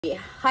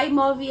Hi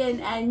Marvie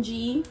and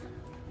Angie.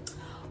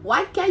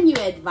 What can you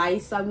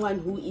advise someone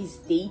who is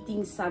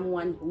dating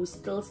someone who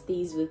still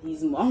stays with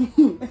his mom?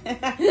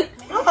 The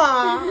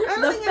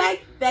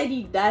fact that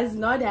he does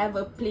not have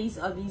a place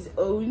of his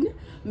own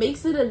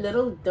makes it a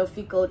little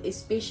difficult,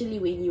 especially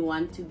when you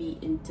want to be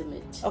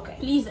intimate. Okay.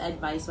 Please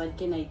advise, what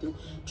can I do?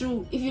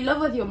 True, if you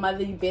live with your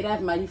mother, you better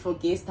have money for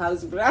guest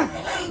house, bruh.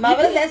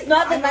 Mother, that's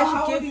not the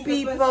I should give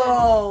people.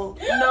 No.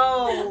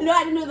 No,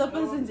 I don't know the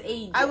person's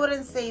age. I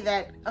wouldn't say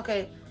that.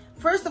 Okay.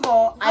 First of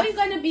all, how are you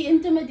gonna be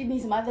intimate in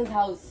his mother's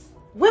house?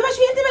 Where must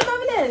you be intimate,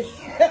 Marvelous?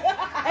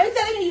 I'm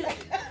telling you,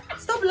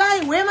 stop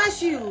lying. Where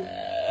must you?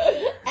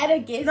 At a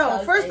guest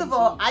house. No, first of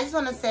all, I just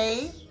want to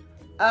say,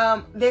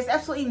 there's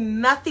absolutely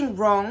nothing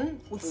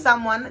wrong with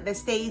someone that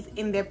stays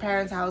in their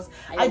parents' house.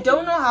 I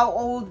don't know how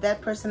old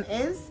that person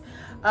is,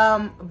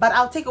 but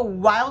I'll take a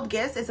wild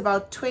guess. It's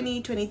about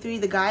 20, 23,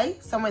 the guy,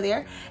 somewhere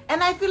there.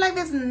 And I feel like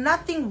there's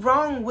nothing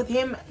wrong with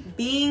him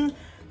being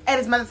at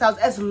his mother's house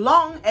as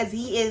long as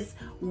he is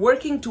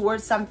working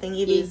towards something.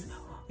 It is,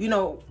 you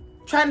know,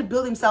 trying to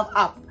build himself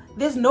up.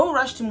 There's no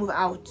rush to move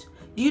out.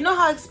 Do you know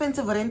how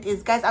expensive rent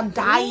is? Guys, I'm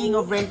dying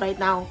of rent right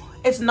now.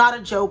 It's not a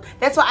joke.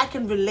 That's why I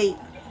can relate.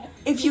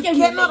 If you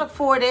cannot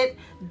afford it,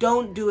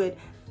 don't do it.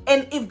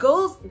 And if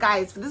girls,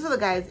 guys, this is the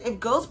guys, if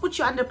girls put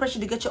you under pressure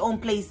to get your own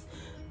place,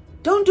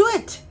 don't do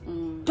it.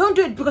 Don't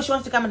do it because she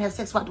wants to come and have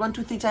sex, what, 1,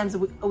 2, 3 times a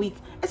week.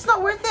 It's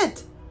not worth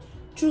it.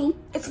 True.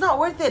 It's not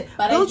worth it.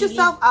 But build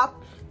yourself up.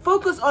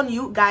 Focus on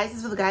you, guys. This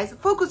is for the guys.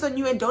 Focus on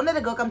you and don't let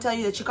a girl come tell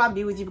you that she can't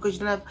be with you because you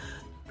don't have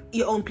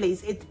your own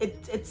place.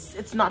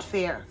 It's not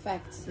fair.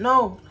 Facts.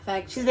 No.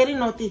 Facts. She's very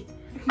naughty.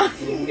 I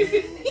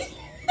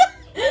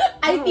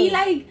feel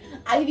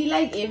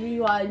like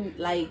everyone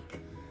like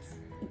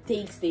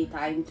takes their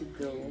time to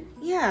grow.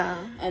 Yeah.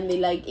 And they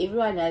like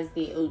everyone has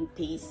their own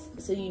pace.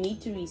 So you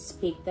need to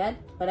respect that.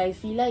 But I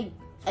feel like,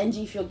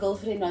 Angie, if your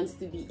girlfriend wants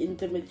to be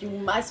intimate, you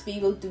must be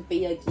able to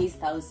pay a guest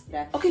house,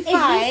 bruh. Okay,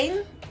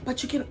 fine.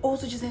 But you can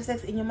also just have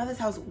sex in your mother's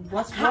house.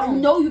 What's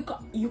wrong? No,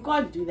 you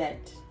can't do that.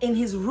 In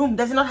his room.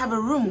 Does he not have a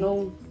room?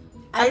 No.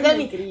 I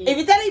agree. If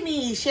you're telling me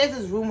he shares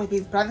his room with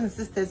his brothers and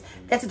sisters,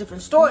 that's a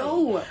different story.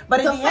 No. But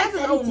if he has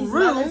his own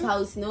room, mother's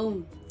house,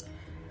 no.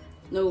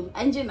 No.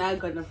 Angie and I are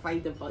gonna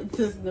fight about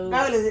this. No.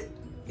 How is it?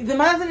 The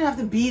mother doesn't have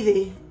to be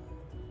there.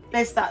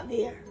 Let's start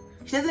there.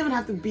 She doesn't even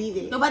have to be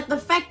there. No, but the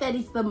fact that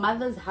it's the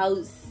mother's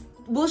house.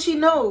 Will she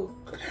know?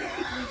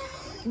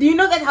 Do you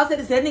know that house that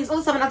is renting is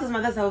also someone else's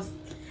mother's house?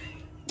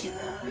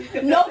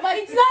 No, but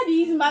it's not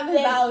his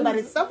mother's house. But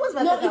it's someone's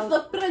mother's house. No,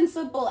 it's the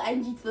principal,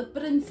 Angie. It's the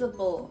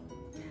principal.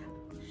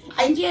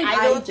 I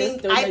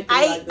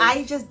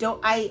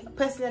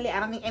personally, I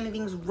don't think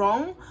anything's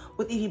wrong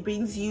with if he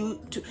brings you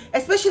to,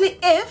 especially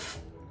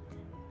if,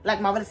 like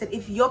Marvel said,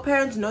 if your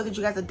parents know that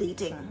you guys are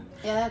dating.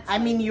 Yeah, that's I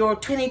mean, you're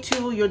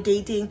 22, you're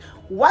dating.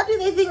 What do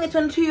they think the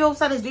 22-year-old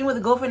son is doing with a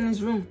girlfriend in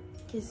his room?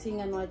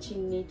 Kissing and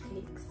watching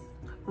Netflix.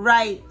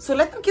 Right. So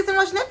let them kiss and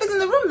watch Netflix in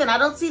the room then. I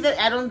don't see that.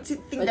 I don't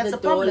think that's a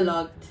problem.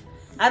 Locked.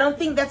 I don't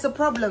think that's a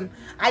problem.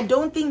 I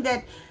don't think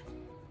that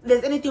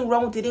there's anything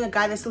wrong with dating a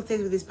guy that still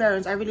stays with his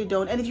parents. I really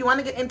don't. And if you want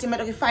to get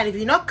intimate, okay, fine. If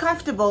you're not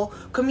comfortable,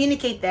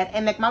 communicate that.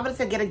 And like Marvel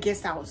said, get a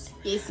guest house.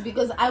 Yes,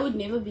 because I would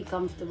never be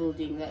comfortable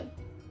doing that.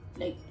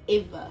 Like,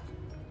 ever.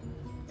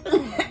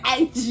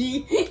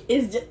 Angie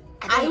is just...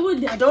 I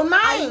don't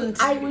mind.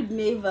 I would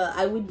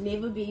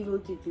never be able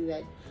to do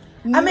that.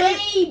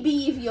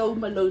 Maybe if you're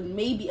home alone,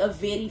 maybe a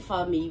very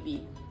far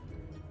maybe.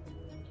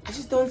 I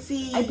just don't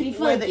see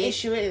where the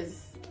issue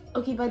is.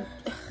 Okay, but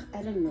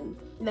I don't know.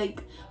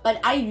 Like, but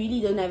I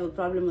really don't have a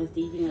problem with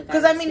dating a guy.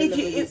 Because I mean,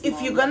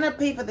 if you're gonna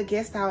pay for the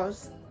guest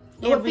house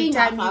every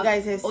time you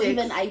guys have sex, or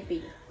even I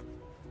pay.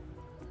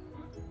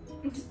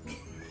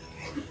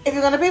 If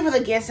you're gonna pay for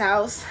the guest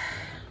house,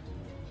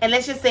 and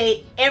let's just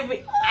say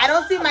I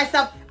don't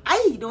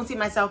see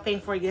myself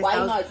paying for a guest house.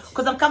 Why not?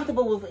 Because I'm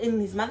comfortable in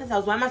his mother's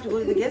house. Why must we go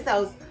to the guest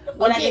house?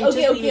 Okay.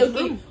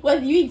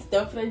 Well, you it's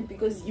different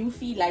because you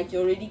feel like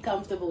you're already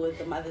comfortable with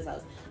the mother's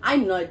house.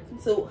 I'm not,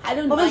 so I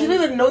don't. But you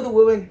don't even know the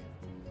woman.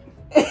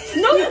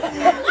 No.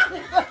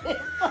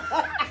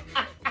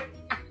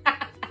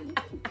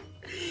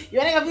 You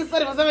wanna feel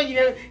sorry for someone you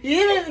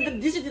didn't even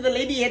dish it to the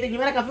lady yet, and you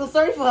wanna feel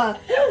sorry for her.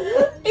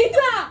 It's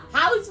a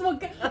house for.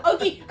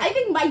 Okay, I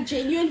think my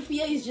genuine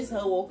fear is just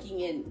her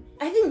walking in.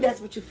 I think that's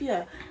what you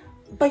fear,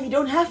 but you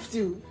don't have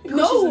to.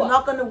 Because she's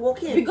not gonna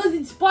walk in. Because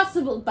it's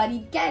possible, but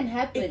it can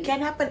happen. It can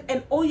happen,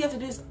 and all you have to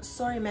do is,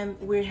 sorry, ma'am,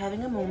 we're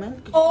having a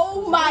moment.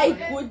 Oh my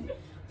good.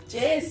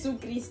 Jesus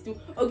Christo.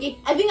 Okay,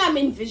 I think I'm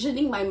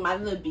envisioning my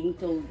mother being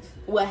told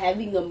we're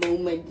having a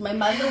moment. My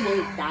mother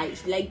will die.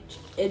 Like,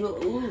 it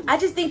will. Ooh. I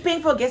just think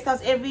paying for a guest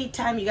house every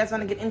time you guys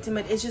want to get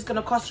intimate, it's just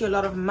gonna cost you a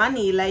lot of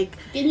money. Like,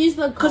 you can use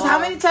the car. Because how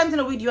many times in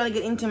a week do you want to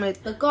get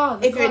intimate? The car.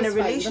 If you're in a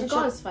relationship, the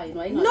car is fine.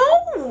 Why not?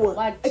 No,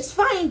 what? It's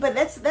fine, but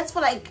that's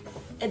for like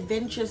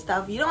adventure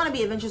stuff. You don't want to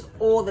be adventurous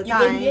all the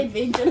time. You can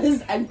be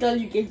adventurous until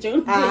you get your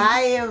own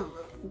place.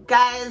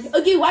 Guys.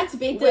 Okay, what's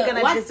better?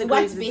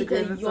 What's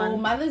better? Your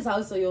mother's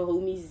house or your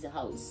homie's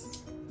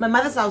house? My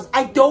mother's house.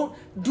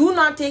 Do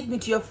not take me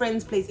to your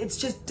friend's place. It's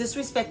just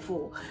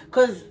disrespectful.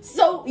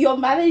 So your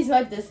mother is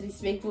not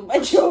disrespectful,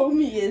 but your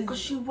homie is. Because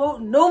she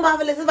won't know,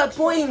 Marvelous. That's my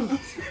point.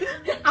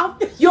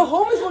 Your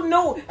homies will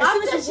know.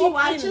 After she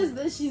watches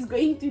this, she's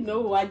going to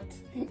know what.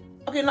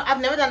 Okay, no, I've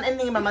never done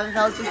anything in my mother's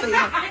house. Just so you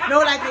know. No,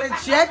 like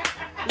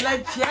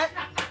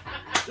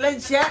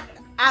legit,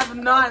 I've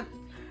not.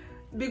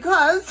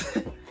 Because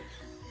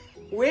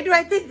where do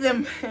I take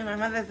them? In my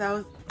mother's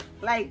house.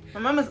 Like, my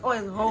mom is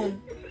always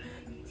home.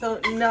 So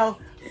no,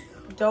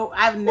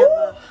 I've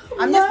never.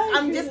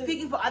 I'm just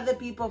speaking for other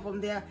people from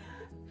there.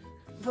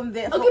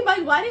 Okay,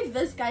 but what if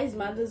this guy's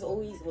mother's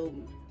always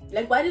home?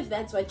 Like, what if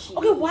that's what she?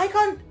 Okay, why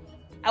can't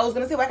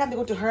they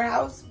go to her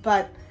house?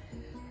 But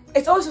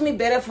it's always for me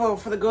better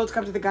for the girl to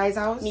come to the guy's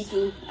house. Me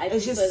too.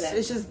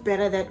 It's just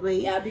better that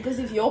way. Yeah, because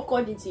if you're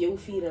caught, it's your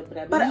fear.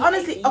 But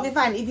honestly, okay,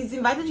 fine. If he's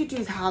invited you to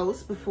his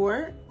house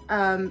before,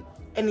 and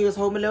he was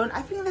home alone,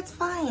 I think that's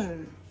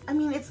fine. I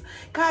mean,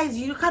 guys,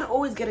 you can't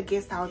always get a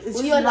guest house. It's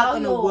just not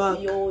gonna work.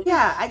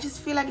 Yeah, I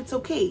just feel like it's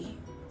okay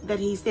that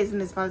he stays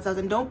in his mother's house,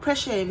 and don't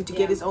pressure him to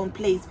get his own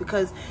place,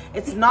 because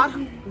it's not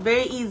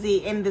very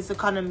easy in this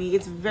economy.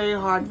 It's very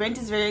hard. Rent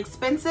is very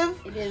expensive.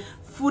 It is.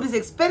 Food is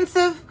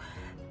expensive.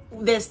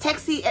 There's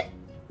taxi.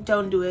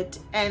 Don't do it.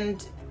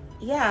 And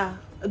yeah,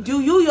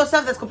 do you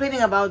yourself that's complaining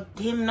about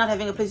him not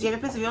having a place, you have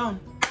a place of your own?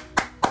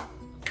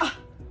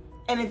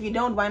 And if you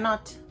don't, why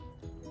not?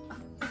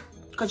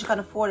 Because you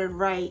can't afford it,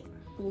 right?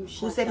 Who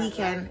said he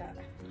can?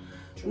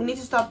 We need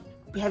to stop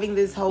having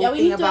this whole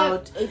thing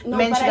about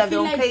men should have their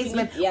own place.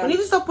 We need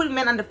to stop putting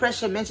men under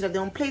pressure. Men should have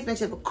their own place. Men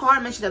should have a car.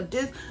 Men should have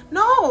this.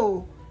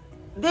 No,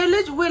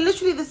 we're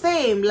literally the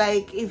same.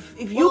 Like, if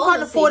you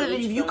can't afford it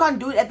and if you can't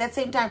do it at that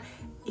same time,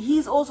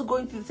 he's also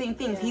going through the same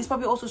things. He's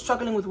probably also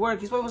struggling with work.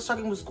 He's probably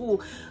struggling with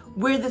school.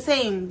 We're the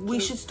same. We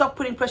should stop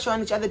putting pressure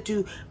on each other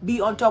to be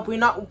on top. We're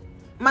not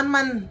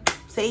man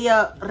say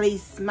a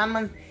race.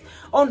 Man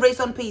own race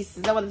on pace.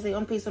 Is that what they say?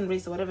 On pace on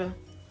race or whatever.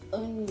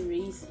 On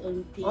race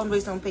on pace. On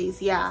race on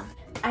pace, yeah.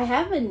 I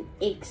have an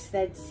ex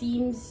that I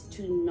seem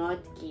to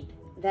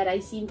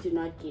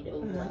not get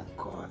over. Oh my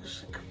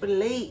gosh, I can't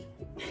believe.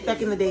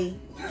 Back in the day.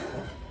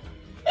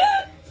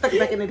 It's like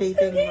back in the day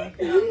thing.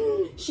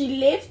 She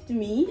left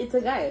me. It's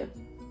a guy.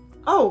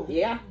 Oh.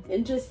 Yeah.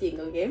 Interesting,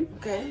 okay?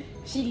 Okay.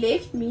 She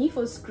left me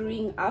for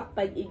screwing up,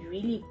 but it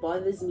really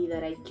bothers me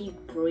that I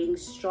keep growing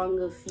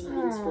stronger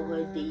feelings for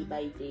her day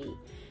by day.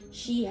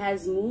 She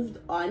has moved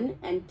on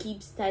and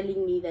keeps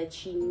telling me that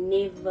she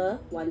never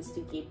wants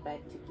to get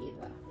back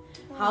together.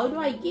 How do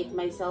I get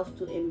myself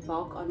to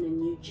embark on a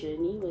new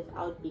journey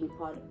without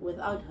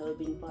her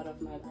being part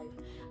of my life?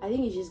 I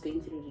think he's just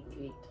going through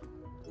regret.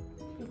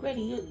 Regret?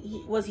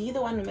 Was he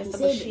the one who messed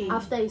up? He said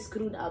after I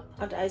screwed up.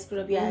 After I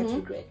screwed up, yeah, it's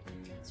regret.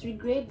 It's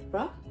regret,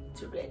 bruh.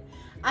 It's regret.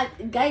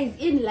 And guys,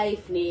 in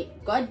life,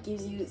 God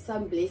gives you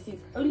some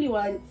blessings only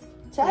once.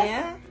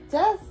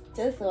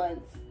 Just once.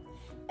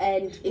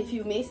 And if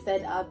you mess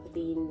that up,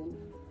 then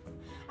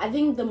I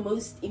think the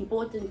most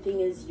important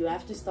thing is you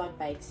have to start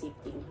by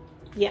accepting.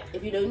 Yeah.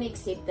 If you don't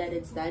accept that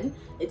it's done,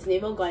 it's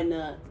never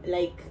gonna,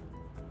 like,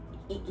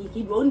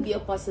 it won't be a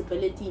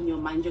possibility in your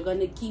mind. You're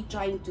gonna keep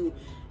trying to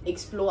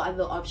explore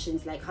other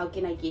options, like how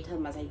can I get her?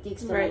 Must I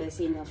text her? Must I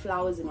send her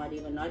flowers and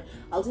whatever not?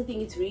 I also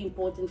think it's really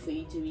important for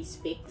you to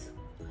respect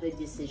her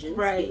decisions,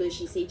 because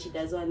she said she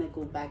doesn't want to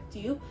go back to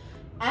you,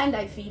 and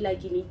I feel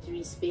like you need to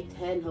respect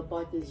her and her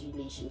partner's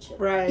relationship.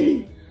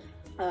 Right.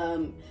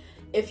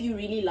 If you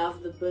really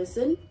love the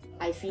person,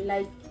 I feel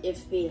like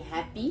if they're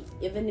happy,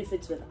 even if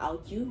it's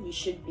without you, you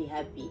should be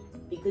happy,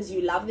 because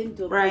you love them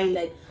to a point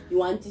that you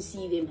want to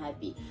see them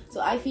happy.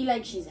 So I feel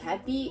like she's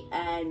happy,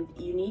 and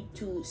you need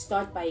to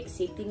start by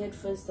accepting it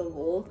first of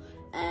all,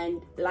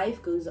 and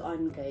life goes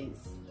on, guys.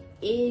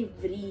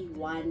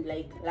 Everyone,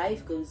 like,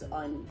 life goes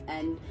on,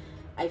 and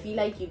I feel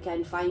like you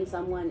can find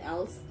someone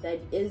else that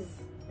is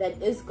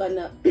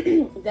gonna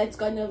that's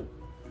gonna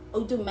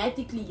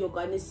automatically, you're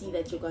gonna see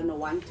that you're gonna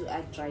want to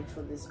act right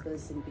for this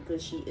person,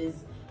 because she is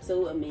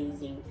so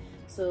amazing.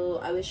 So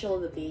I wish you all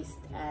the best,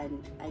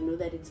 and I know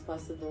that it's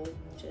possible.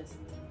 Just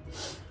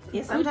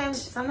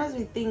sometimes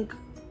we think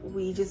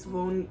we just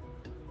won't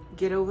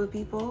get over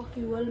people.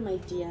 You will, my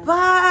dear.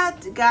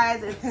 But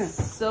guys, it's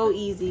so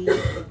easy.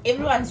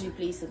 Everyone's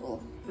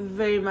replaceable.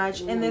 Very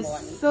much. And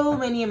there's so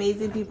many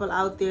amazing people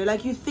out there.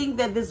 Like, you think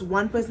that this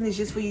one person is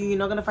just for you, you're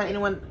not gonna find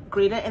anyone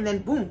greater, and then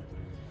boom,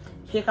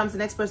 here comes the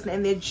next person,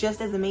 and they're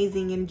just as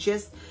amazing and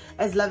just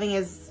as loving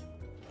as,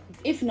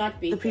 if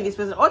not better, the previous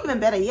person, or even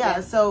better.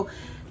 Yeah. So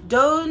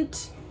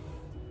don't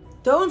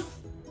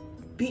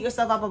beat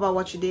yourself up about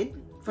what you did.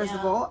 First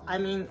of all, I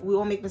mean, we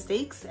all make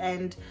mistakes,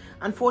 and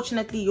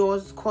unfortunately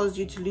yours caused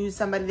you to lose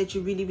somebody that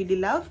you really, really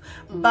love.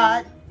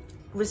 But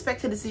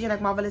respect the decision,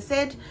 like Marvelous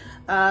said.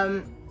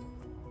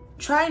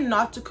 Try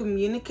not to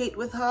communicate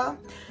with her,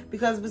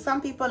 because with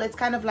some people it's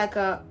kind of like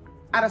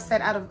out of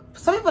sight,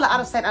 some people are out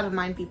of sight, out of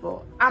mind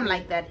people. I'm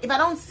like that. If I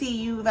don't see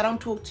you, if I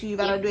don't talk to you,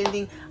 if I don't do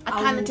anything, I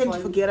kind of tend to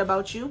forget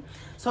about you.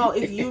 So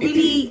if you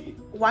really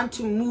want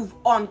to move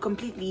on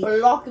completely,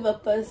 block the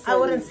person. I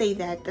wouldn't say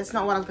that. That's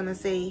not what I was gonna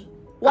say.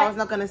 What? I was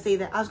not gonna say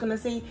that. I was gonna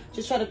say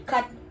just try to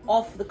cut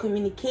off the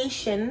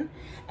communication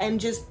and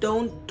just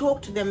don't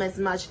talk to them as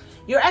much.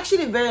 You're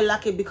actually very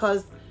lucky,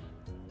 because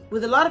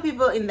with a lot of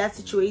people in that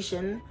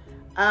situation,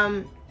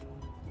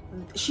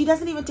 she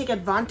doesn't even take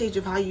advantage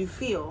of how you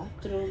feel.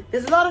 True.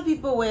 There's a lot of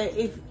people where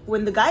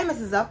when the guy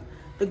messes up,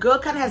 the girl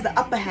kind of has the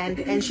upper hand,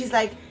 and she's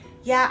like,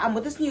 yeah, I'm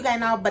with this new guy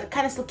now, but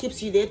kind of still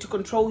keeps you there to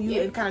control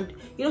you. And kind of,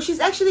 you know, she's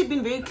actually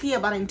been very clear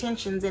about her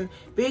intentions and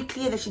very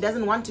clear that she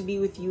doesn't want to be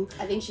with you.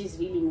 I think she's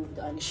really moved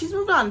on. She's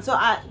moved on. So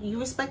you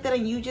respect that,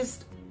 and you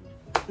just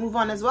move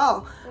on as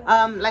well.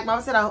 Like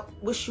Mama said, I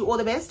wish you all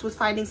the best with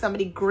finding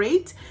somebody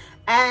great.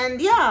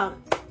 And yeah,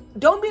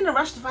 don't be in a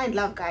rush to find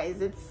love,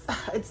 guys.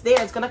 It's there.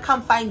 It's gonna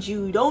come find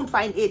you. Don't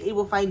find it, it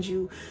will find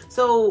you.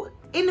 So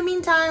in the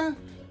meantime,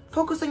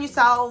 focus on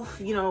yourself,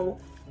 you know,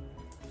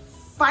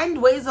 find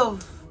ways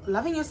of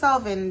loving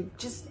yourself and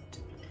just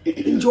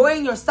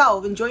enjoying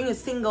yourself, enjoying a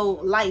single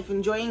life,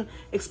 enjoying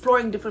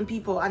exploring different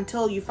people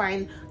until you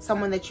find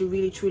someone that you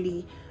really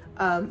truly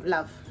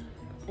love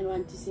and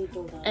want to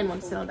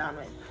settle down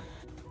with.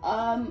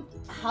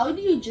 How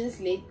do you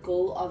just let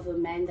go of a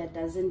man that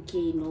doesn't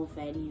care nor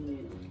value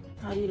you?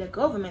 How do you let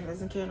go of a man that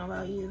doesn't care nor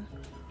value you?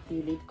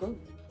 You let go.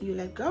 You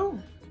let go.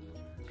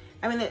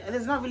 I mean,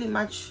 there's not really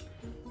much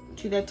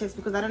to that text,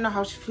 because I don't know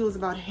how she feels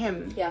about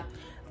him. Yeah.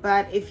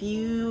 But if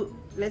you,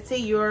 let's say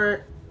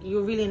you're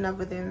really in love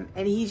with him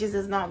and he just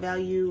does not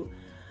value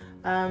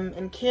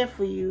and care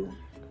for you,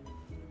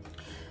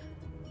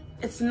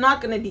 it's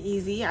not going to be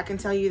easy. I can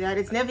tell you that.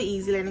 It's never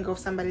easy letting go of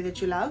somebody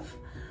that you love.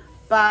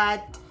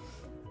 But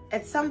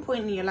at some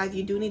point in your life,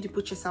 you do need to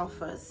put yourself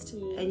first.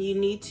 Yes. And you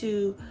need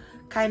to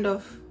kind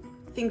of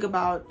think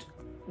about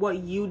what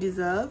you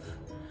deserve.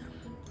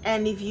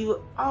 And if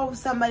you are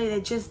somebody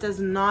that just does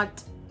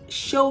not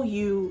show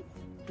you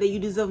that you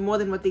deserve more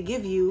than what they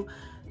give you,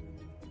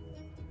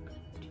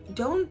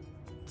 don't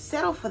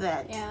settle for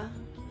that. Yeah.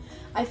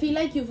 I feel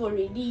like you've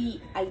already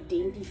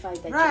identified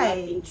that you're not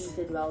being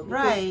treated well.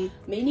 Because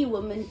many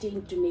women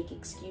tend to make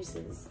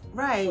excuses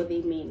for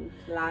their men.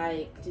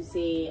 Like to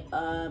say,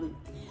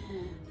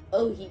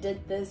 oh, he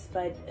did this,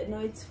 but no,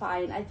 it's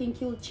fine. I think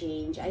he'll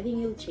change. I think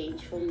he'll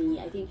change for me.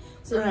 I think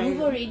so.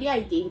 You've already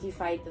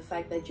identified the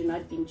fact that you're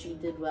not being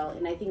treated well,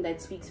 and I think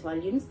that speaks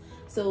volumes.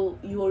 So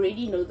you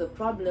already know the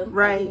problem.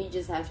 I think you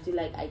just have to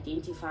like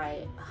identify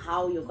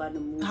how you're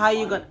gonna move. How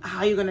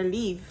you're gonna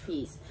leave.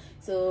 Peace.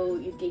 So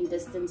you can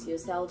distance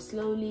yourself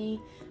slowly.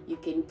 You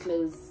can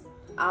close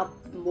up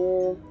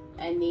more,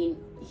 and then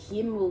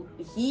he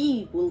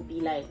will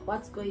be like,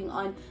 what's going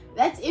on?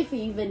 That's if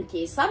he even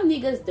cares. Some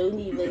niggas don't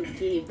even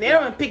care. They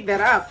don't even pick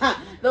that up.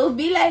 They'll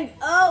be like,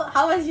 oh,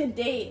 how was your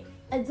day?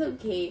 It's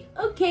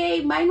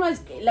okay, mine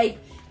was like,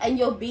 and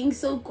you're being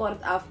so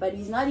caught off, but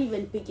he's not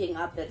even picking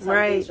up that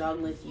something's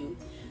wrong with you.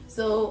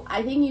 So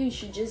I think you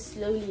should just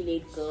slowly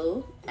let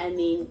go, and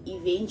then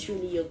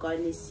eventually you're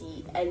gonna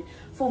see. And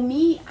for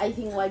me, I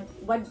think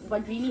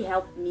what really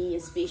helped me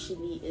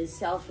especially is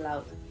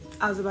self-love.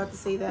 I was about to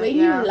say that. When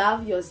you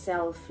love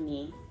yourself,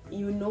 you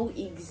know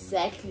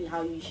exactly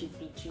how you should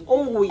be treated.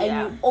 Oh yeah.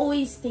 And you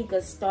always take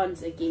a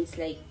stance against,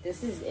 like,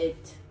 this is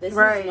it.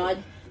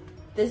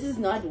 This is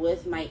not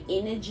worth my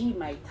energy,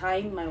 my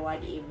time, my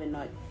whatever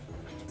not.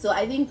 So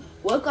I think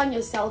work on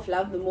your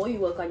self-love. The more you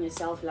work on your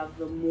self-love,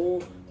 the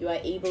more you are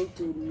able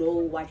to know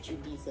what you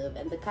deserve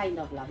and the kind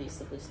of love you're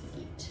supposed to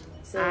get.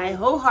 So I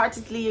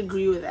wholeheartedly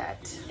agree with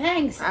that.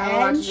 Thanks, I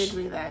wholeheartedly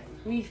agree with that.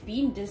 We've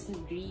been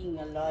disagreeing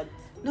a lot.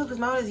 No, because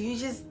Mama,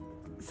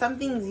 some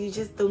things you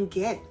just don't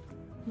get.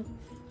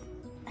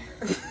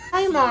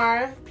 Hi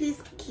Marv,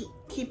 please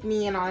keep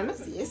me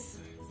anonymous. Yes.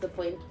 That's the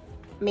point.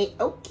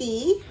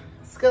 Okay.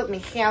 Skuld me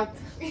geld.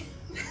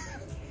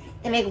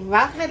 En ik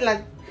wacht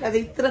net dat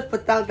ik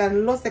terugbetaald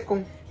dan los ik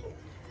kom.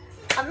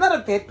 I'm not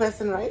a bad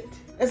person, right?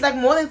 It's like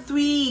more than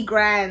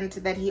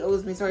 $3,000 that he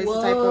owes me. Sorry, it's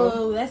a typo.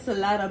 Whoa, that's a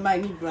lot of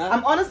money, bro.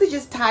 I'm honestly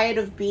just tired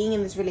of being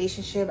in this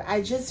relationship.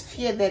 I just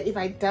fear that if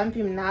I dump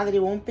him now, that he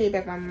won't pay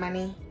back my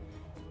money.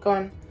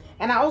 Gone.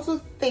 And I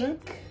also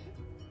think,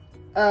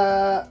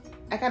 I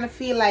kind of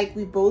feel like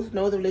we both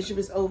know the relationship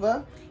is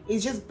over.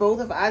 It's just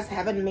both of us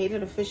haven't made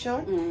it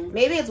official.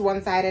 Maybe it's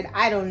one-sided.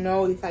 I don't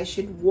know if I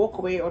should walk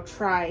away or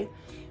try.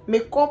 My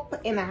kop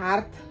en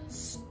hart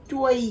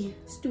stoei.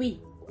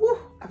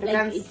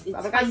 Afrikaans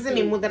is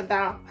my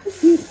moedertaal.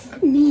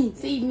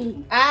 Say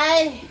me.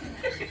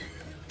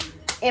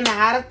 In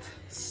hart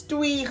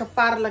stoei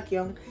gevaarlijk,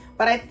 jong.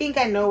 But I think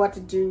I know what to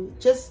do.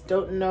 Just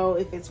don't know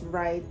if it's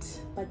right.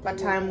 But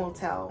time will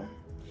tell.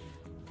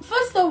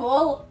 First of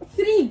all,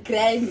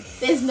 $3,000.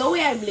 There's no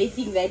way I'm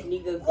letting that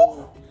nigga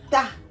go.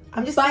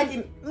 I'm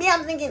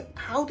thinking,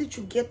 how did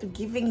you get to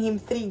giving him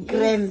 $3,000?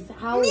 Yes,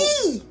 how?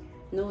 Me!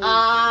 No.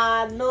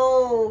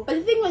 No. But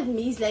the thing with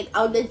me is like,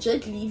 I'll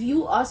legit leave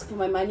you, ask for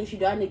my money. If you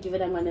don't want to give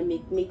it, I'm gonna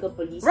make a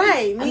police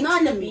Right, case. I'm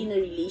not gonna be in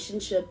a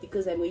relationship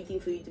because I'm waiting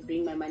for you to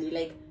bring my money.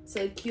 Like,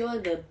 secure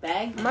the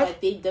bag,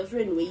 but there are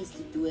different ways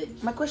to do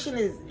it. My question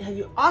is, have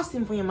you asked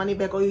him for your money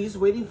back, or are you just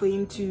waiting for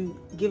him to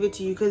give it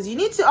to you? Because you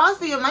need to ask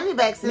for your money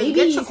back. So Maybe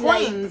get he's your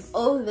coins. like,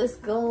 oh, this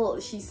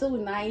girl, she's so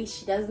nice.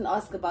 She doesn't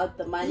ask about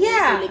the money.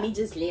 Yeah. So let me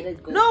just let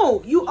it go.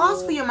 No, you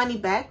ask for your money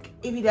back.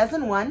 If he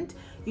doesn't want,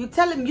 you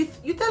tell him.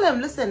 You tell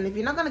him, listen, if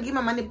you're not gonna give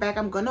my money back,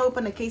 I'm gonna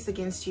open a case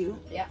against you.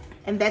 Yeah.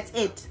 And that's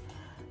it.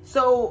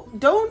 So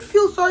don't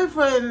feel sorry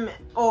for him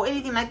or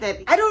anything like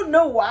that. I don't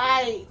know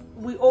why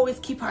we always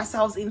keep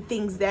ourselves in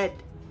things that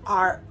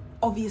are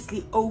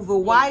obviously over.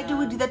 Why do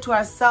we do that to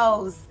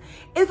ourselves?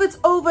 If it's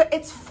over,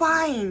 it's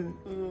fine.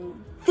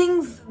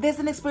 Things, there's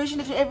an expiration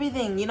date to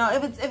everything. You know,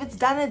 if it's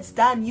done, it's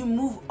done. You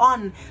move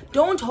on.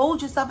 Don't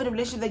hold yourself in a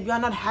relationship that you are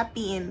not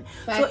happy in.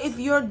 So if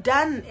you're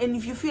done and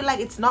if you feel like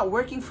it's not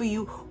working for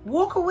you,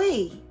 walk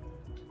away.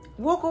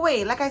 Walk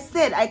away. Like I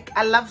said,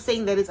 I love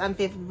saying that it's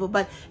unfair for people,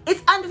 but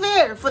it's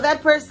unfair for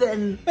that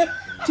person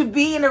to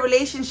be in a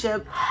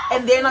relationship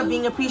and they're not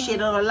being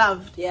appreciated or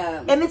loved.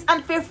 Yeah. And it's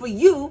unfair for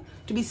you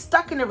to be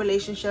stuck in a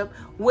relationship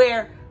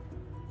where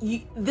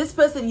this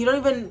person, you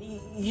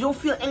don't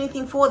feel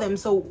anything for them.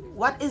 So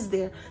what is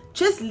there?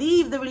 Just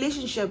leave the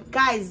relationship.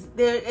 Guys,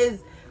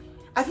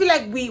 I feel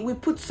like we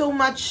put so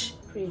much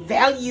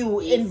value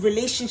in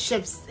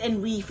relationships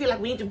and we feel like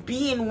we need to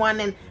be in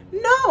one, and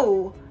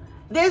no.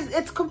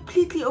 It's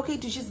completely okay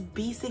to just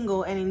be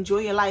single and enjoy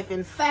your life.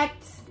 In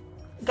fact,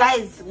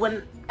 guys,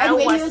 when I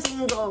was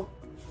single,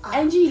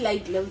 Angy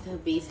like lived her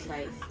best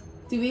life.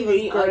 To be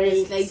very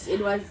honest, like it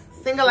was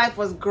single life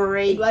was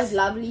great. It was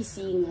lovely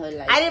seeing her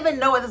life. I didn't even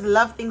know what this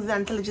love thing is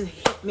until it just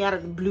hit me out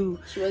of the blue.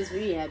 She was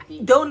very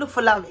happy. Don't look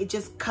for love; it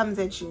just comes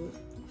at you.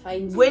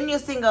 When you're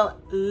single,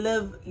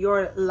 live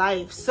your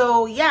life.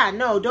 So yeah,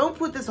 no, don't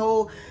put this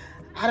whole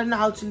I don't know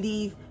how to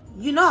leave.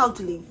 You know how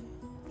to leave.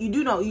 You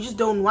do know, you just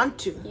don't want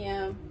to.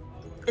 Yeah.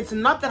 It's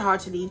not that hard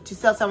to leave, to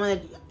tell someone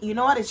that, you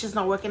know what, it's just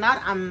not working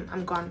out,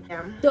 I'm gone.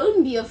 Yeah.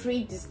 Don't be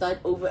afraid to start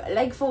over.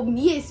 Like for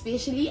me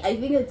especially, I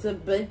think it's a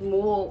bit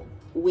more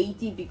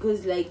weighty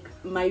because like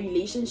my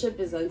relationship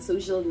is on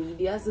social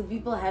media, so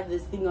people have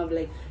this thing of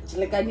like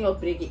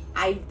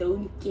I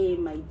don't care,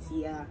 my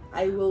dear.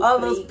 I will all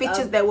those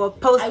pictures that were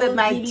posted,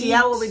 my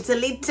dear, will be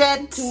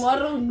deleted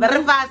tomorrow.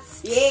 Very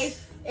fast.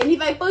 Yes. And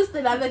if I post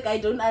another guy,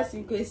 don't ask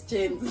me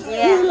questions.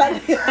 Yeah.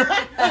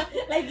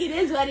 like it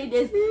is what it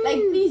is. Like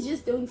please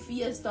just don't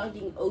fear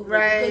starting over.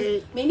 Right.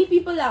 Because many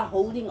people are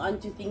holding on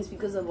to things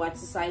because of what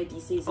society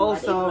says and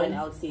what everyone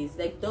else says.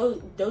 Like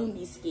don't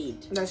be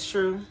scared. That's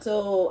true.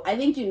 So I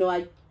think you know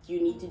what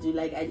you need to do.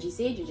 Like Angy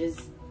said, you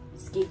just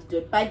scared to do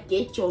it. But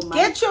get your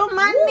money. Get your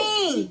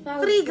money. Woo,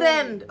 3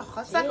 grand. Oh,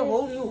 that's like a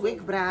whole new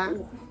wig,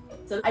 bruh.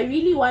 So I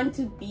really want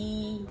to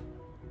be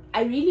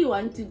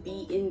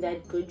in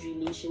that good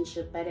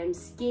relationship, but I'm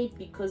scared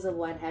because of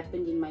what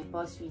happened in my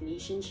past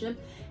relationship,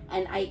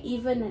 and I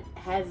even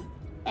have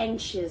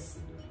anxious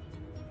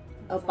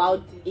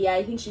about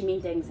I think she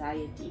meant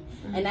anxiety,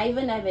 and I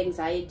even have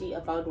anxiety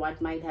about what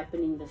might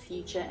happen in the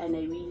future, and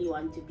I really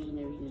want to be in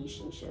a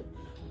relationship.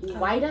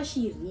 Why does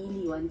she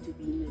really want to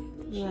be in a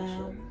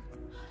relationship?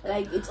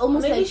 Like it's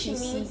almost maybe like she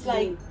means seeking,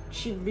 like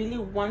she really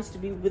wants to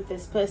be with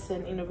this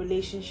person in a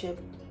relationship.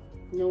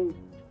 No,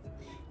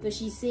 because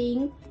she's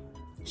saying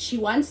she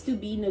wants to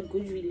be in a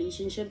good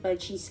relationship,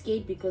 but she's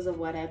scared because of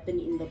what happened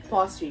in the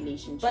past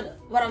relationship. But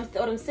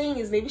what I'm saying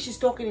is maybe she's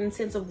talking in the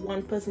sense of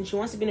one person. She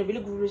wants to be in a really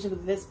good relationship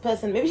with this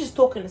person. Maybe she's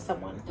talking to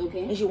someone.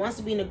 Okay. And she wants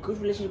to be in a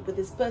good relationship with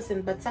this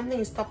person, but something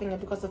is stopping her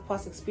because of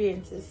past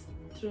experiences.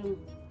 True.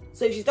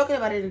 So if she's talking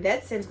about it in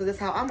that sense, because that's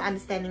how I'm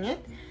understanding it,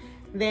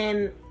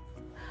 then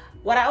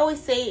what I always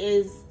say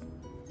is,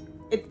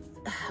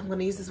 I'm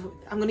gonna use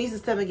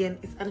this term again.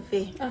 It's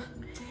unfair.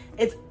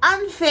 It's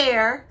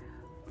unfair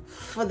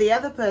for the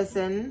other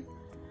person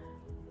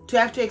to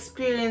have to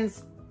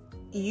experience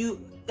you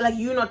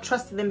not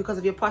trusting them because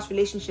of your past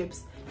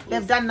relationships.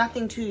 They've done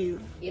nothing to you.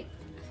 Yep.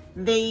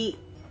 They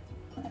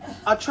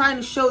are trying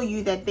to show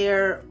you that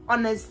they're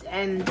honest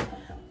and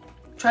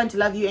trying to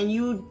love you, and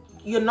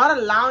you're not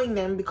allowing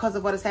them because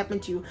of what has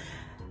happened to you.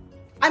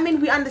 I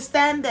mean, we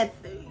understand that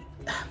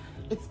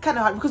it's kind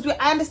of hard because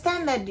I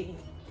understand that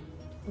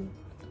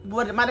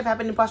what might have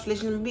happened in past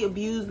relationships, maybe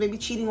abuse, maybe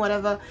cheating,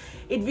 whatever.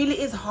 It really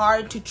is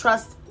hard to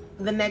trust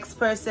the next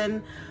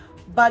person,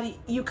 but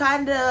you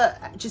kind of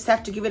just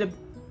have to give it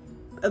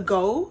a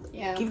go.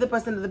 Yeah. Give the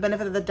person the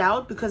benefit of the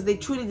doubt because they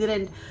truly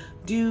didn't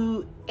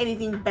do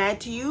anything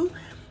bad to you.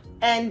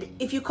 And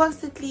if you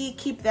constantly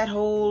keep that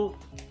whole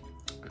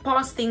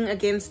past thing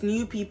against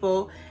new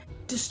people,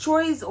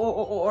 destroys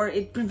or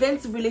it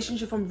prevents the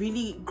relationship from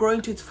really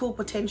growing to its full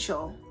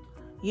potential,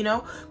 you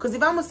know. Because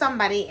if I'm with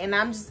somebody and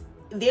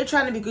they're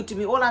trying to be good to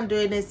me, all I'm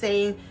doing is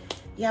saying,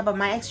 yeah, but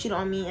my ex cheated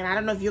on me and I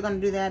don't know if you're gonna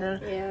do that, or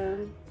yeah,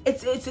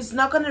 it's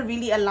not gonna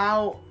really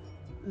allow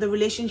the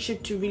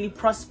relationship to really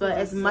prosper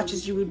as much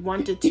as you would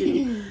want it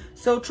to.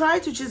 So try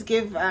to just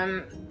give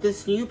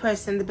this new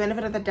person the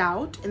benefit of the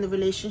doubt in the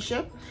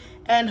relationship,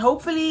 and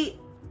hopefully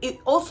it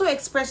also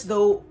express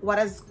though what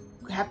has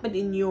happened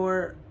in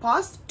your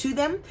past to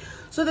them,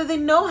 so that they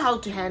know how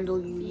to handle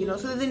you, you know,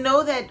 so that they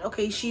know that,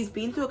 okay, she's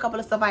been through a couple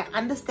of stuff, I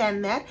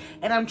understand that,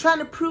 and I'm trying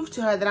to prove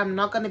to her that I'm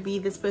not going to be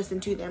this person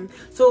to them.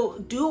 So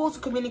do also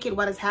communicate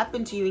what has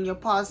happened to you in your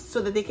past,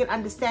 so that they can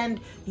understand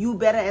you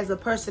better as a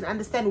person,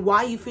 understand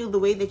why you feel the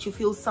way that you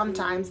feel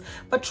sometimes.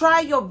 But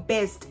try your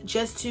best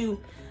just to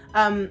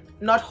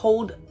not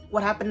hold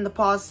what happened in the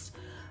past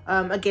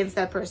against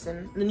that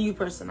person, the new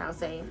person, I'll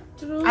say.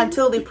 True.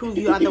 Until they prove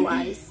you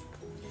otherwise.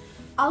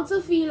 I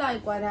also feel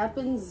like what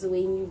happens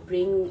when you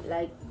bring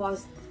like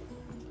past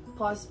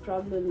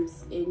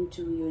problems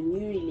into your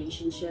new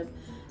relationship,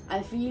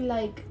 I feel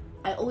like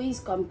I always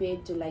compare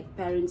it to like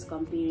parents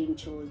comparing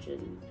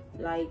children.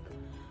 Like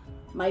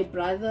my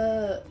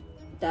brother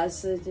does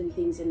certain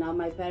things and now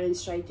my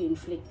parents try to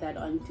inflict that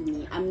onto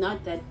me. I'm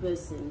not that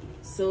person.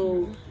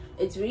 So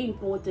it's very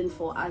important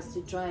for us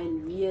to try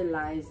and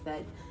realize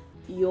that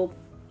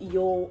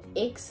your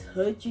ex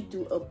hurt you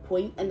to a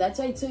point, and that's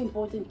why it's so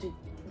important to,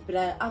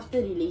 but after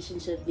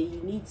relationship, then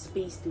you need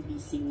space to be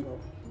single.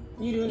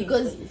 You don't,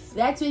 because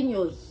that's when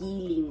you're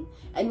healing.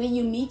 And when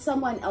you meet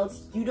someone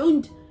else, you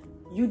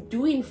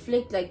do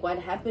inflict like what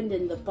happened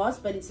in the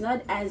past, but it's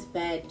not as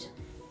bad,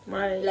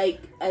 right? Like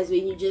as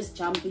when you just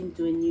jump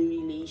into a new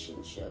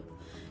relationship.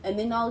 And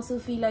then I also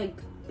feel like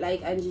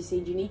Angy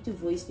said, you need to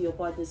voice to your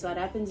partner. So what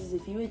happens is,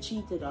 if you were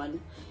cheated on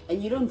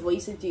and you don't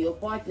voice it to your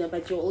partner,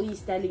 but you're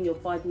always telling your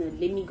partner,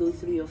 let me go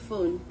through your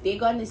phone, they're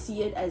gonna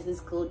see it as, this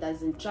girl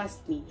doesn't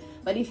trust me.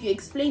 But if you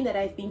explain that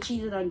I've been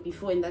cheated on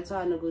before and that's why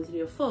I wanna go through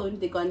your phone,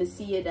 they're gonna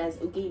see it as,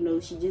 okay, no,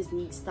 she just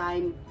needs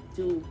time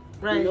to,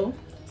 you know.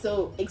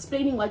 So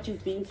explaining what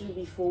you've been through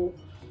before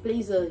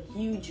plays a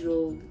huge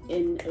role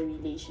in a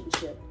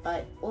relationship.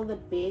 But all the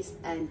best,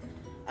 and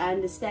I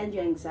understand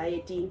your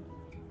anxiety.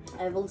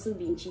 I've also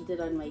been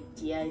cheated on, my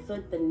dear. I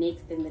thought the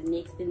next and the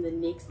next and the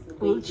next.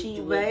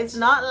 Gucci, but it's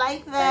not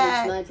like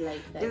that. But it's not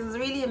like that. There's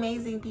really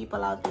amazing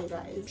people out there,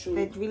 guys. True.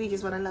 That really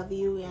just want to love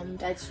you, and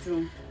that's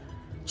true.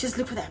 Just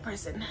look for that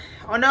person.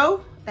 Or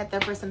no, let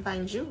that person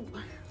find you.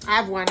 I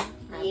have one.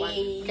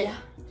 Okay.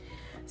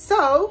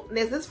 So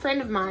there's this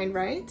friend of mine,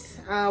 right?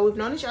 We've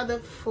known each other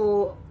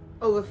for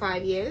over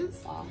 5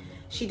 years. Wow.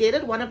 She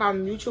dated one of our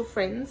mutual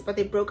friends, but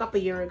they broke up a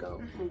year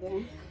ago.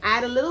 Okay. I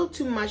had a little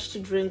too much to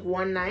drink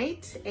one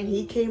night, and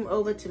he came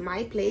over to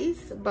my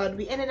place, but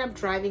we ended up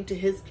driving to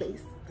his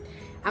place.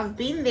 I've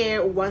been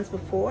there once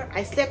before.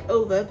 I slept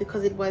over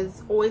because it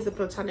was always a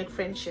platonic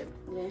friendship.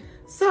 Yeah.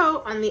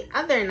 So on the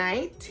other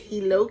night,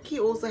 he low-key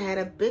also had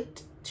a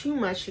bit too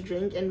much to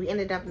drink, and we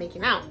ended up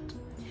making out.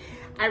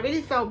 I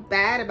really felt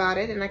bad about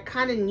it, and I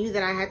kind of knew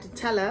that I had to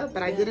tell her,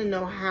 but I didn't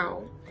know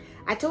how.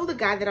 I told the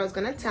guy that I was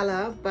gonna tell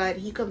her, but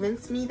he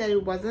convinced me that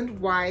it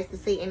wasn't wise to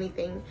say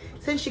anything,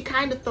 since she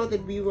kind of thought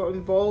that we were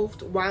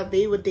involved while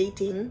they were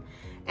dating,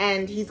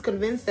 and he's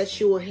convinced that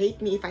she will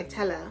hate me if I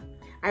tell her.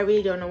 I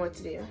really don't know what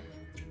to do.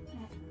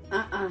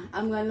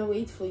 I'm gonna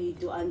wait for you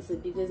to answer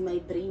because my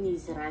brain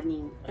is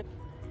running.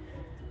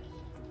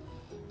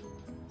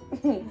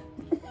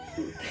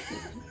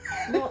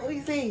 What are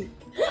you saying?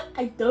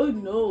 I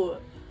don't know.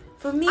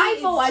 For me, I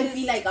for one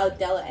feel like I'll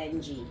tell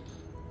Angy.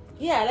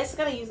 Yeah, let's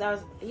gonna use ours.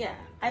 Yeah,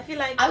 I feel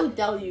like I would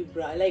tell you,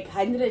 bruh, like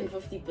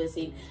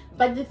 150%.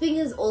 But the thing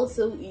is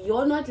also,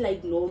 you're not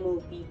like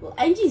normal people.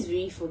 Angie's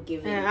very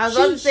forgiving. Yeah, I was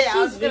going to say, I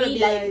was very gonna be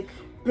like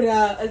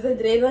bruh, as a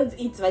Draylands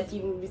eats what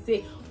you will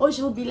say. Or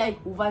she'll be like,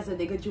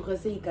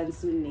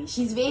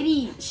 she's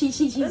very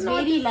she's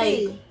very like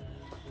say.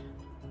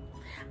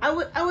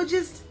 I would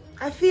just,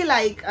 I feel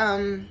like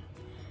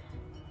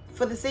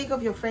for the sake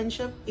of your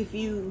friendship, if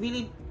you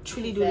really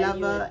truly do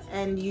love her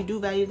and you do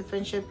value the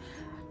friendship,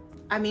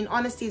 I mean,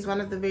 honesty is one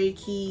of the very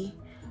key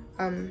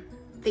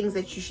things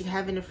that you should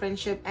have in a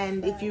friendship.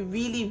 And if you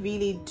really,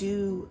 really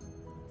do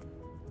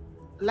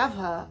love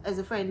her as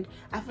a friend,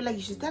 I feel like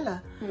you should tell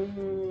her.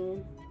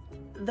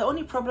 The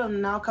only problem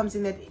now comes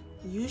in that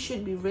you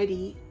should be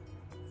ready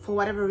for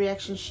whatever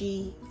reaction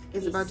she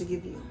is about to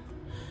give you.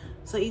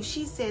 So if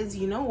she says,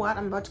 you know what,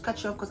 I'm about to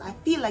cut you off because I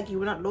feel like you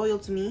were not loyal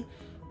to me,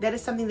 that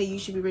is something that you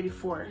should be ready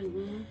for.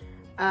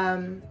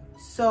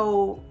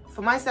 So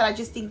for myself, I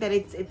just think that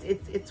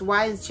it's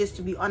wise just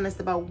to be honest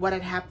about what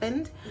had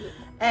happened.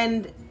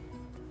 And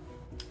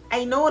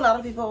I know a lot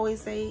of people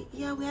always say,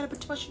 yeah, we had a bit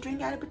too much to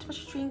drink, I had a bit too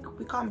much to drink.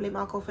 We can't blame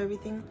alcohol for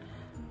everything.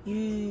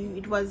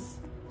 It was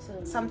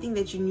something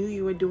that you knew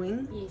you were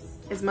doing.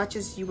 As much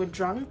as you were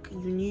drunk,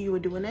 you knew you were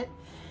doing it.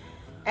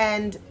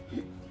 And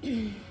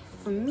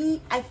for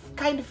me, I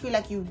kind of feel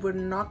like you were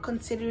not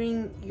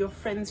considering your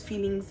friend's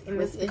feelings in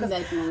this, because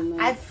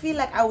I feel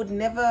like I would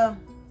never,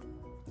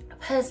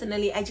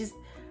 personally, I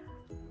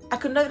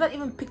could not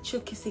even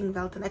picture kissing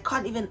Velton. I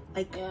can't even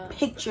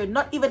picture,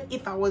 not even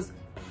if I was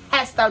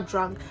passed out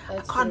drunk. I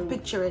can't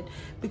picture it,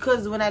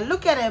 because when I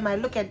look at him, I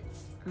look at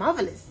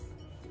Marvelous,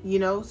 you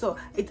know. So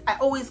I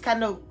always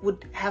kind of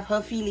would have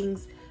her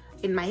feelings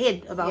in my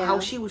head about how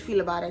she would feel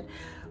about it.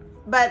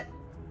 But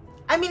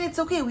I mean, it's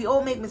okay. We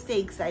all make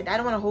mistakes. I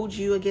don't want to hold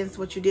you against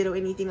what you did or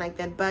anything like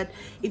that. But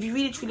if you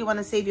really truly want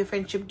to save your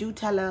friendship, do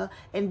tell her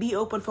and be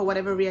open for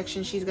whatever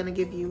reaction she's going to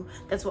give you.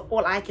 That's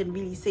all I can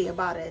really say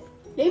about it.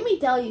 Let me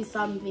tell you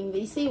something.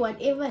 They say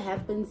whatever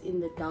happens in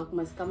the dark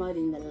must come out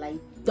in the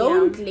light.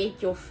 Don't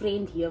let your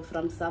friend hear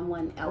from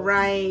someone else.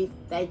 Right.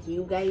 That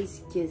you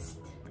guys kissed.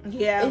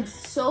 Yeah.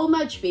 It's so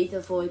much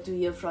better for her to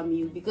hear from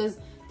you, because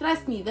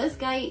trust me, this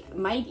guy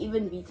might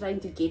even be trying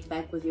to get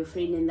back with your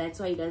friend, and that's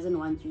why he doesn't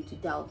want you to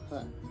tell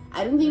her.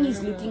 I don't think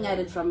he's looking at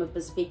it from a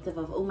perspective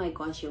of, oh my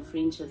gosh, your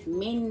friendship.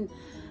 Men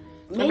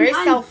very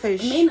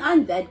selfish. Men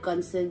aren't that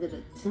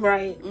considerate.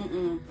 Right.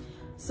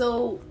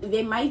 So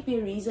there might be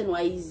a reason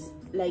why he's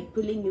like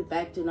pulling you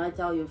back to not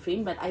tell your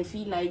friend, but I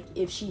feel like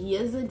if she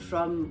hears it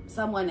from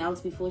someone else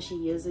before she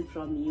hears it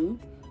from you,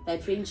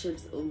 that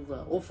friendship's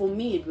over. Or for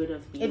me, it would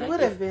have been. It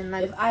would have been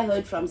like if I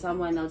heard from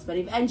someone else. But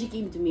if Angy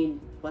came to me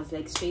and was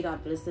like straight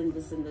up, listen,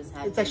 this and this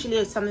happened, it's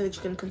actually something that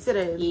you can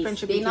consider. Yes,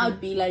 Friendship. Then I'd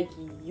be like,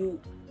 you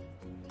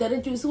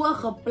that you saw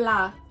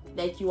a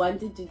that you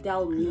wanted to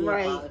tell me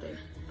about it.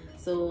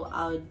 So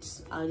I'd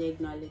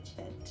acknowledge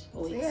that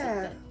or accept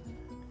that.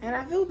 And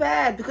I feel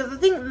bad because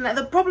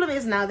the problem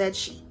is now that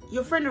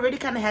your friend already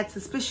kind of had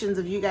suspicions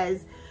of you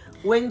guys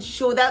when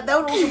that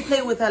would also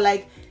play with her,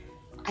 like,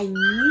 I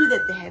knew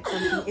that they had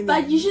something in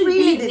But them. you should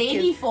really be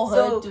ready for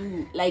her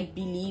to like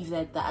believe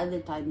that the other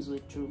times were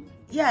true.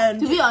 Yeah.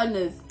 To be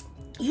honest.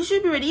 You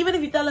should be ready. Even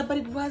if you tell her, but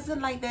it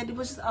wasn't like that, it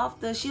was just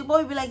after. She'll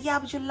probably be like, yeah,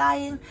 but you're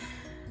lying.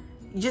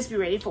 Just be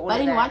ready for all of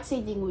that. But in what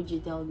setting would you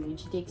tell me?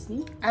 Would you text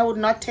me? I would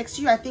not text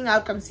you. I think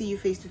I'll come see you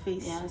face to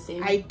face. Yeah,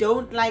 same. I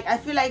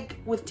feel like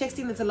with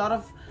texting there's a lot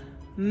of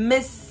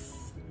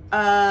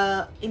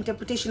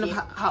interpretation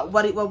of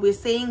what we're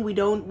saying.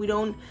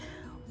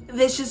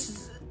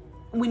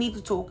 We need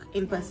to talk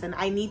in person.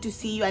 I need to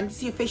see you. I need to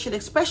see your facial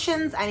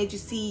expressions. I need to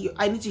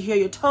hear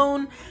your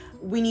tone.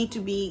 We need to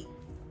be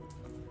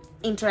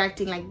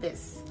interacting like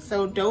this.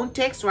 So don't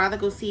text, rather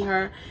go see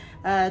her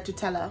to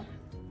tell her.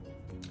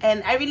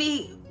 And I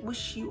really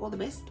wish you all the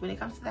best when it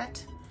comes to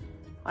that.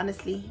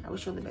 Honestly, I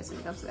wish you all the best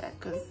when it comes to that,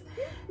 because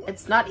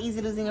it's not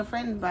easy losing a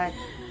friend, but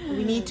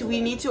we need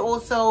to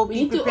also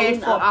be prepared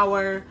for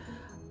our.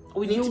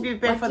 We need to be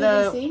prepared for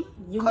the.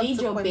 You made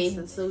your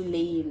bed, so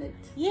lay in it.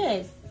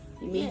 Yes.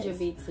 You made your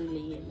bed, so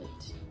lay in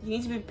it. You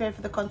need to be prepared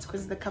for the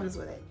consequences that comes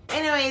with it.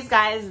 Anyways,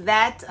 guys,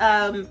 that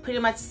pretty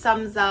much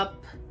sums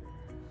up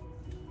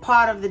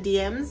part of the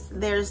DMs.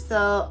 There's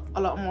still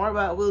a lot more,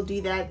 but we'll do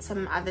that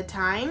some other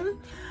time.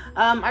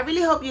 I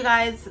really hope you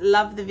guys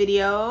loved the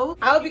video.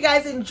 I hope you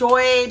guys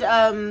enjoyed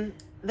the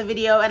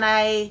video, and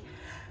I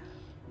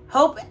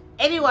hope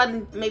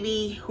anyone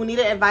maybe who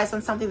needed advice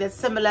on something that's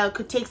similar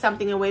could take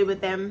something away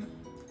with them.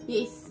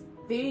 Yes,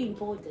 very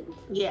important.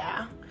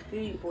 Yeah,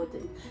 very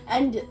important.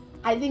 And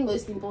I think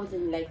most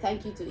important, like,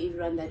 thank you to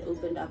everyone that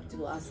opened up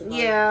to us about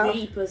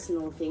very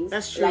personal things.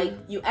 That's true. Like,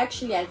 you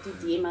actually had to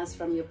DM us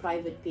from your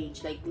private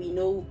page. Like, we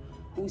know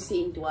who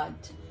sent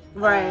what.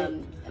 Right.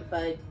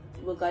 But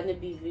we're gonna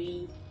be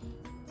very...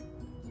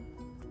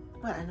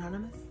 What,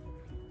 anonymous?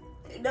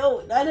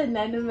 No, not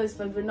anonymous,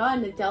 but we're not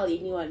gonna tell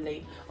anyone,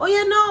 like... Oh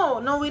yeah,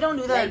 no, we don't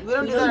do that. Like, we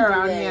don't do that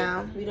around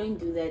here. We don't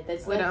do that.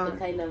 That's not the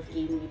kind of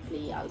game we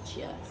play out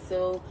here.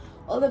 So,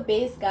 all the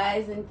best,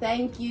 guys, and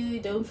thank you.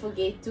 Don't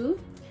forget to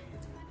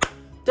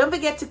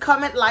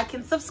comment, like,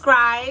 and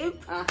subscribe.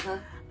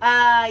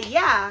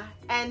 Yeah,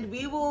 and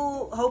we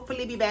will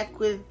hopefully be back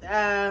with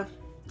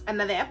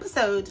another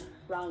episode.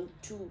 Round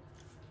 2.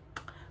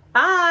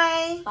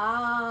 Bye.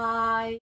 Bye.